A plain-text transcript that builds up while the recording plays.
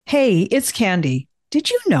Hey, it's Candy. Did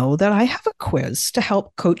you know that I have a quiz to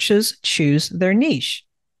help coaches choose their niche?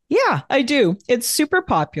 Yeah, I do. It's super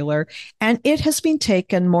popular and it has been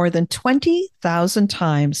taken more than 20,000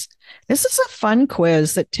 times. This is a fun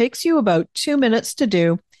quiz that takes you about 2 minutes to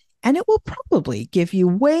do, and it will probably give you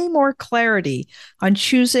way more clarity on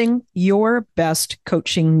choosing your best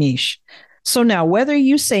coaching niche. So now, whether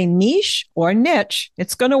you say niche or niche,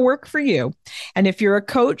 it's going to work for you. And if you're a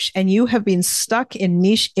coach and you have been stuck in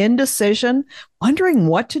niche indecision, wondering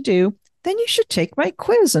what to do, then you should take my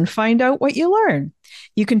quiz and find out what you learn.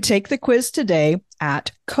 You can take the quiz today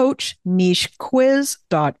at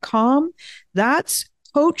coachnichequiz.com. That's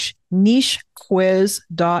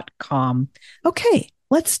coachnichequiz.com. Okay,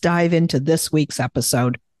 let's dive into this week's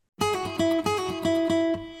episode.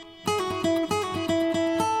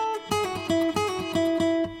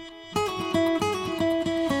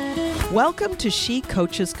 Welcome to She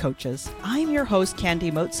Coaches Coaches. I'm your host,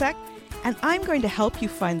 Candy Motzek, and I'm going to help you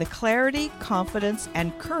find the clarity, confidence,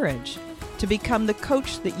 and courage to become the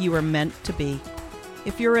coach that you are meant to be.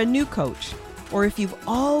 If you're a new coach, or if you've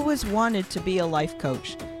always wanted to be a life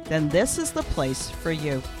coach, then this is the place for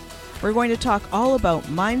you. We're going to talk all about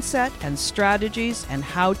mindset and strategies and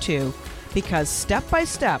how to, because step by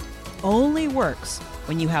step only works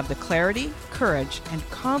when you have the clarity, courage, and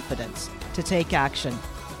confidence to take action.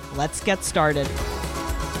 Let's get started.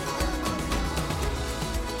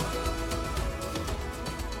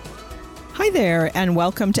 Hi there, and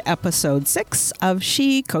welcome to episode 6 of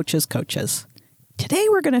She Coaches Coaches. Today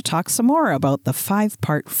we're going to talk some more about the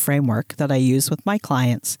 5-part framework that I use with my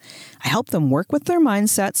clients. I help them work with their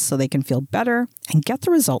mindsets so they can feel better and get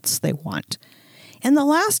the results they want. In the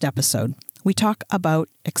last episode, we talk about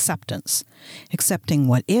acceptance. Accepting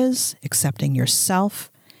what is, accepting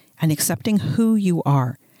yourself, and accepting who you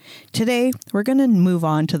are. Today, we're going to move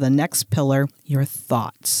on to the next pillar, your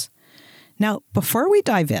thoughts. Now, before we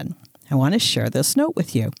dive in, I want to share this note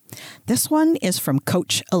with you. This one is from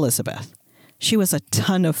Coach Elizabeth. She was a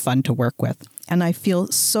ton of fun to work with, and I feel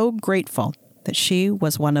so grateful that she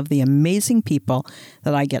was one of the amazing people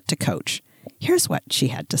that I get to coach. Here's what she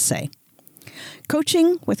had to say.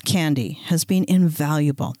 Coaching with Candy has been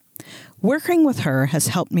invaluable. Working with her has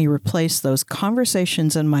helped me replace those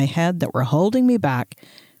conversations in my head that were holding me back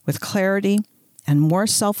with clarity and more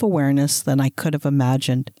self-awareness than I could have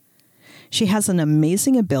imagined. She has an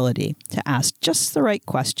amazing ability to ask just the right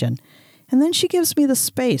question, and then she gives me the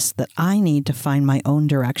space that I need to find my own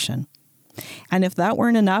direction. And if that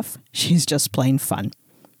weren't enough, she's just plain fun.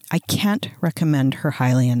 I can't recommend her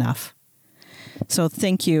highly enough. So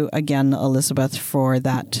thank you again, Elizabeth, for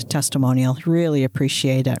that testimonial. Really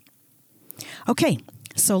appreciate it. Okay,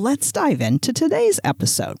 so let's dive into today's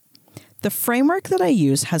episode. The framework that I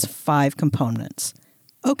use has 5 components.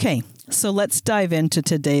 Okay, so let's dive into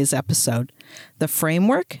today's episode. The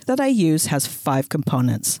framework that I use has 5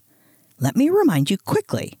 components. Let me remind you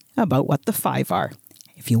quickly about what the 5 are,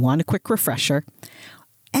 if you want a quick refresher.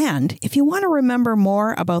 And if you want to remember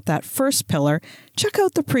more about that first pillar, check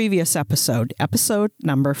out the previous episode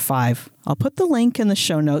number 5. I'll put the link in the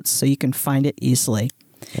show notes so you can find it easily.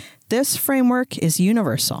 This framework is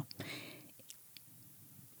universal.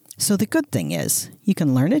 So the good thing is you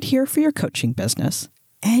can learn it here for your coaching business,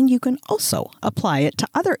 and you can also apply it to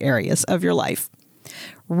other areas of your life.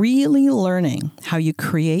 Really learning how you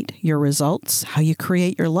create your results, how you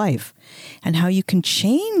create your life, and how you can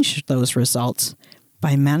change those results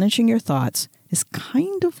by managing your thoughts is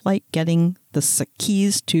kind of like getting the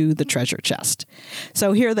keys to the treasure chest.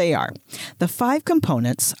 So here they are, the 5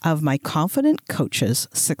 components of my Confident Coaches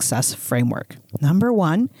Success Framework. Number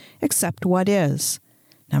 1, accept what is.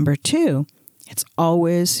 Number 2, it's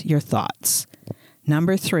always your thoughts.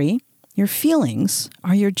 Number 3, your feelings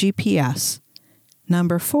are your GPS.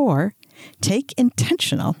 Number 4, take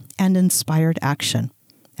intentional and inspired action.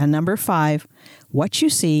 And number 5, what you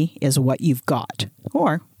see is what you've got.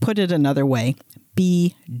 Or put it another way,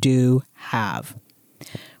 be, do, have.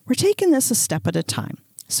 We're taking this a step at a time.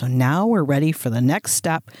 So now we're ready for the next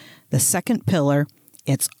step, the second pillar.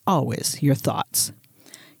 It's always your thoughts.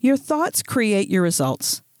 Your thoughts create your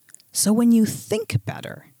results. So when you think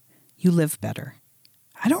better, you live better.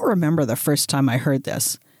 I don't remember the first time I heard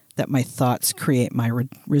this, that my thoughts create my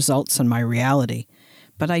results and my reality.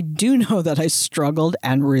 But I do know that I struggled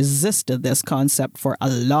and resisted this concept for a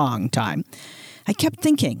long time. I kept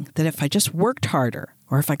thinking that if I just worked harder,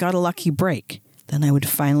 or if I got a lucky break, then I would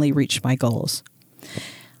finally reach my goals.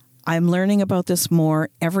 I'm learning about this more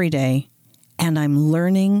every day, and I'm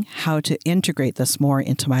learning how to integrate this more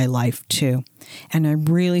into my life too. And I'm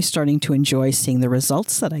really starting to enjoy seeing the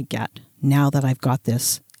results that I get now that I've got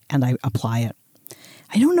this and I apply it.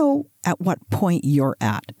 I don't know at what point you're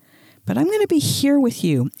at, but I'm going to be here with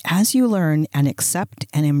you as you learn and accept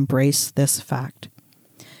and embrace this fact.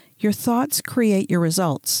 Your thoughts create your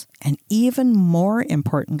results, and even more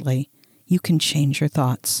importantly, you can change your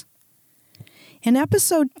thoughts. In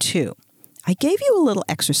episode 2, I gave you a little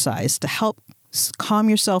exercise to help calm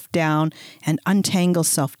yourself down and untangle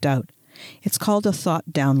self-doubt. It's called a thought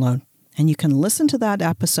download, and you can listen to that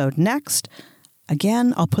episode next.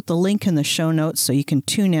 Again, I'll put the link in the show notes so you can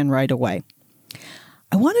tune in right away.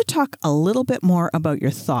 I want to talk a little bit more about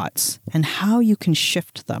your thoughts and how you can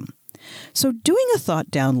shift them. So doing a thought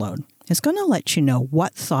download is going to let you know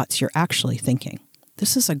what thoughts you're actually thinking.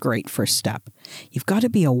 This is a great first step. You've got to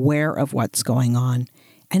be aware of what's going on,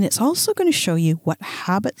 and it's also going to show you what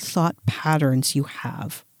habit thought patterns you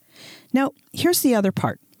have. Now, here's the other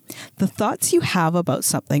part. The thoughts you have about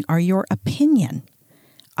something are your opinion.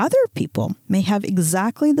 Other people may have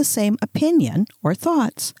exactly the same opinion or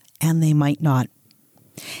thoughts, and they might not.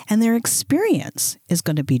 And their experience is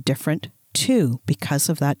going to be different too because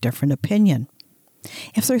of that different opinion.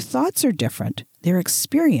 If their thoughts are different, their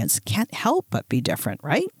experience can't help but be different,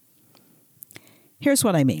 right? Here's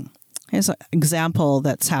what I mean. Here's an example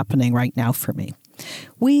that's happening right now for me.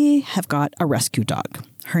 We have got a rescue dog.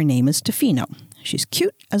 Her name is Tofino. She's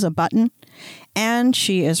cute as a button, and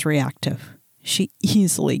she is reactive. She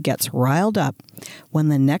easily gets riled up when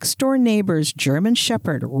the next door neighbor's German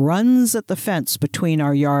Shepherd runs at the fence between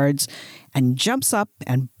our yards and jumps up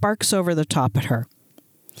and barks over the top at her.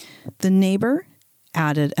 The neighbor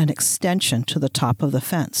added an extension to the top of the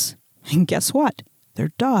fence. And guess what?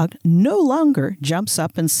 Their dog no longer jumps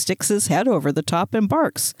up and sticks his head over the top and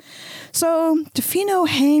barks. So Tofino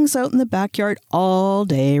hangs out in the backyard all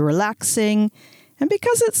day, relaxing. And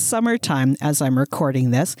because it's summertime as I'm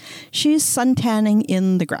recording this, she's suntanning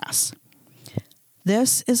in the grass.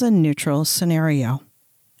 This is a neutral scenario.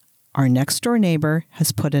 Our next door neighbor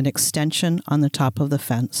has put an extension on the top of the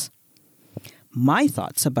fence. My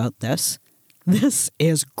thoughts about this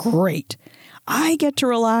is great. I get to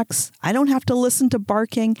relax. I don't have to listen to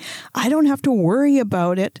barking. I don't have to worry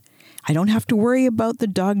about it. I don't have to worry about the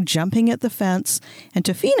dog jumping at the fence. And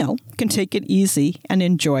Tofino can take it easy and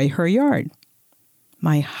enjoy her yard.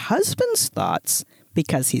 My husband's thoughts,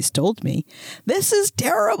 because he's told me, this is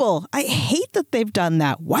terrible. I hate that they've done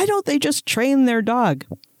that. Why don't they just train their dog?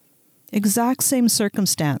 Exact same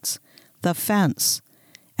circumstance, the fence,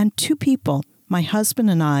 and two people, my husband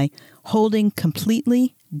and I, holding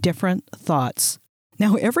completely different thoughts.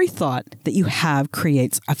 Now, every thought that you have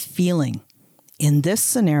creates a feeling. In this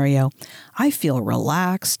scenario, I feel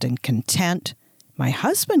relaxed and content. My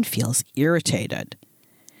husband feels irritated.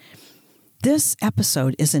 This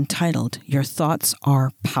episode is entitled, Your Thoughts Are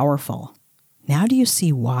Powerful. Now do you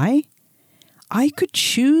see why? I could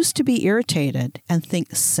choose to be irritated and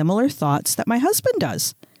think similar thoughts that my husband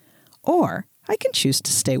does. Or I can choose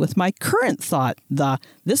to stay with my current thought, the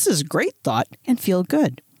this is great thought, and feel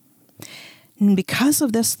good. And because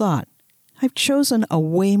of this thought, I've chosen a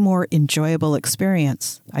way more enjoyable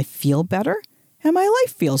experience. I feel better, and my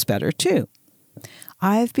life feels better too.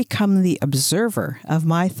 I've become the observer of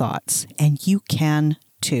my thoughts, and you can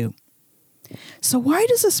too. So why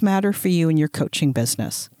does this matter for you in your coaching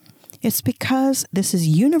business? It's because this is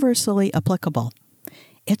universally applicable.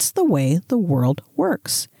 It's the way the world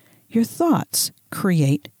works. Your thoughts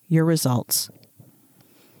create your results.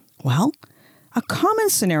 Well, a common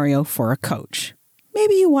scenario for a coach.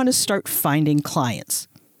 Maybe you want to start finding clients.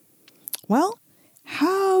 Well,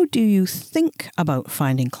 how do you think about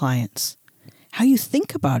finding clients? How you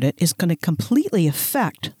think about it is going to completely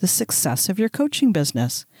affect the success of your coaching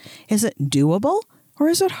business. Is it doable or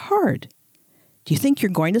is it hard? Do you think you're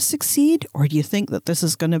going to succeed, or do you think that this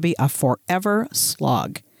is going to be a forever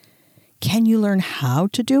slog? Can you learn how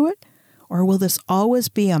to do it, or will this always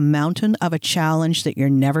be a mountain of a challenge that you're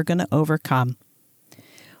never going to overcome?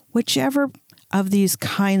 Whichever of these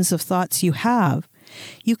kinds of thoughts you have,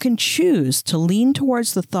 you can choose to lean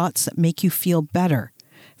towards the thoughts that make you feel better.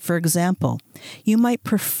 For example, you might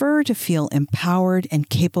prefer to feel empowered and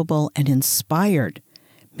capable and inspired.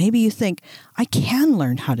 Maybe you think, I can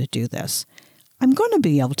learn how to do this. I'm going to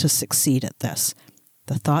be able to succeed at this.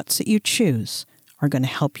 The thoughts that you choose are going to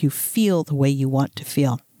help you feel the way you want to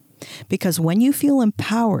feel. Because when you feel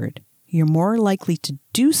empowered, you're more likely to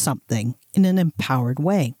do something in an empowered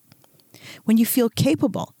way. When you feel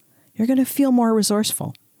capable, you're going to feel more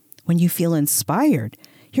resourceful. When you feel inspired,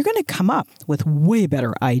 you're going to come up with way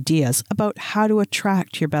better ideas about how to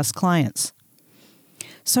attract your best clients.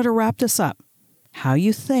 So to wrap this up, how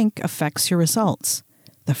you think affects your results.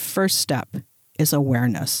 The first step is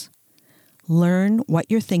awareness. Learn what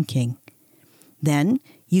you're thinking. Then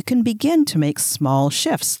you can begin to make small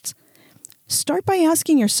shifts. Start by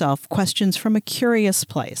asking yourself questions from a curious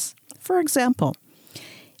place. For example,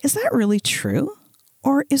 is that really true?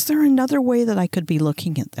 Or is there another way that I could be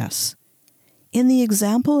looking at this? In the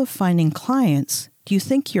example of finding clients, do you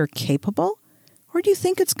think you're capable? Or do you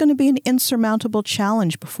think it's going to be an insurmountable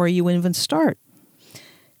challenge before you even start?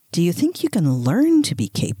 Do you think you can learn to be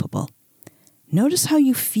capable? Notice how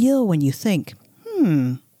you feel when you think,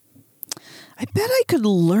 I bet I could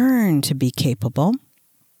learn to be capable.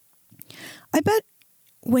 I bet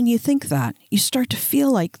when you think that, you start to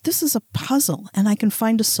feel like this is a puzzle and I can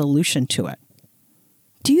find a solution to it.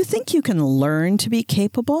 Do you think you can learn to be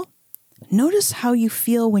capable? Notice how you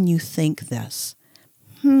feel when you think this.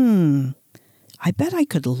 I bet I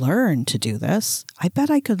could learn to do this. I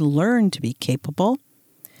bet I could learn to be capable.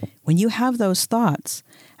 When you have those thoughts,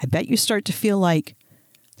 I bet you start to feel like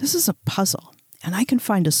this is a puzzle and I can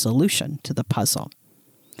find a solution to the puzzle.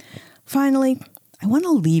 Finally, I want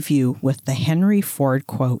to leave you with the Henry Ford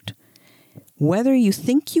quote. Whether you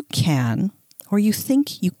think you can or you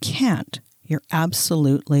think you can't, you're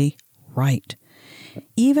absolutely right.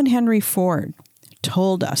 Even Henry Ford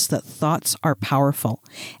told us that thoughts are powerful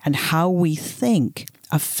and how we think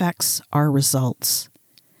affects our results.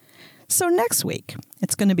 So next week,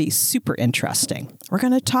 it's going to be super interesting. We're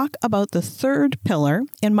going to talk about the third pillar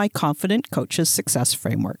in my Confident Coaches Success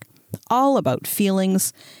Framework, all about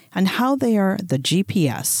feelings and how they are the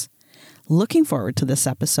GPS. Looking forward to this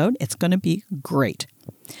episode. It's going to be great.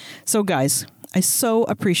 So guys, I so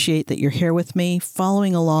appreciate that you're here with me,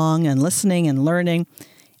 following along and listening and learning.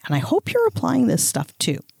 And I hope you're applying this stuff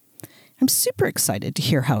too. I'm super excited to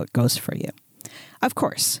hear how it goes for you. Of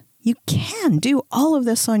course, you can do all of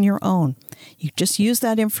this on your own. You just use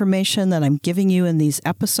that information that I'm giving you in these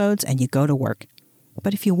episodes and you go to work.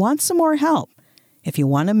 But if you want some more help, if you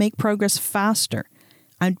want to make progress faster,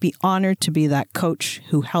 I'd be honored to be that coach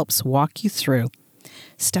who helps walk you through.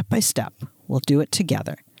 Step by step, we'll do it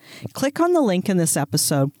together. Click on the link in this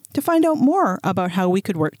episode to find out more about how we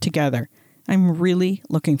could work together. I'm really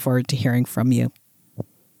looking forward to hearing from you.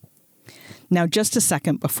 Now, just a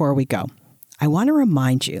second before we go, I want to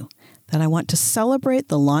remind you that I want to celebrate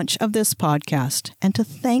the launch of this podcast and to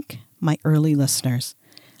thank my early listeners.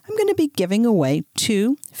 I'm going to be giving away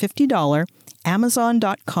 2 $50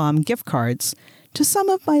 Amazon.com gift cards to some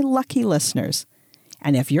of my lucky listeners.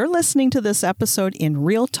 And if you're listening to this episode in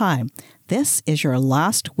real time, this is your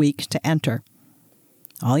last week to enter.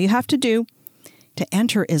 All you have to do to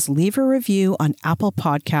enter is leave a review on Apple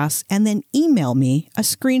Podcasts and then email me a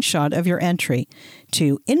screenshot of your entry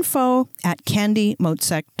to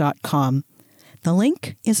info@candymocek.com. The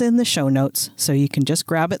link is in the show notes, so you can just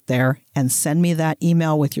grab it there and send me that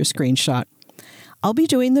email with your screenshot. I'll be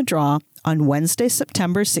doing the draw on Wednesday,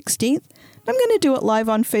 September 16th. I'm going to do it live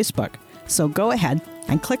on Facebook. So go ahead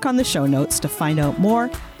and click on the show notes to find out more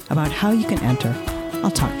about how you can enter.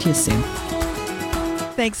 I'll talk to you soon.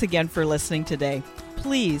 Thanks again for listening today.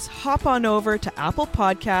 Please hop on over to Apple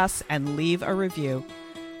Podcasts and leave a review.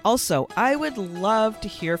 Also, I would love to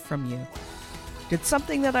hear from you. Did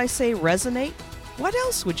something that I say resonate? What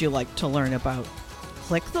else would you like to learn about?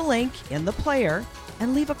 Click the link in the player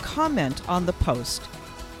and leave a comment on the post.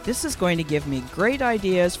 This is going to give me great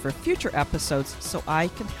ideas for future episodes so I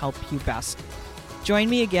can help you best. Join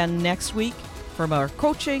me again next week for more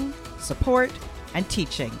coaching, support, and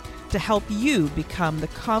teaching to help you become the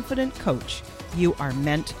confident coach you are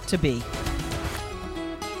meant to be.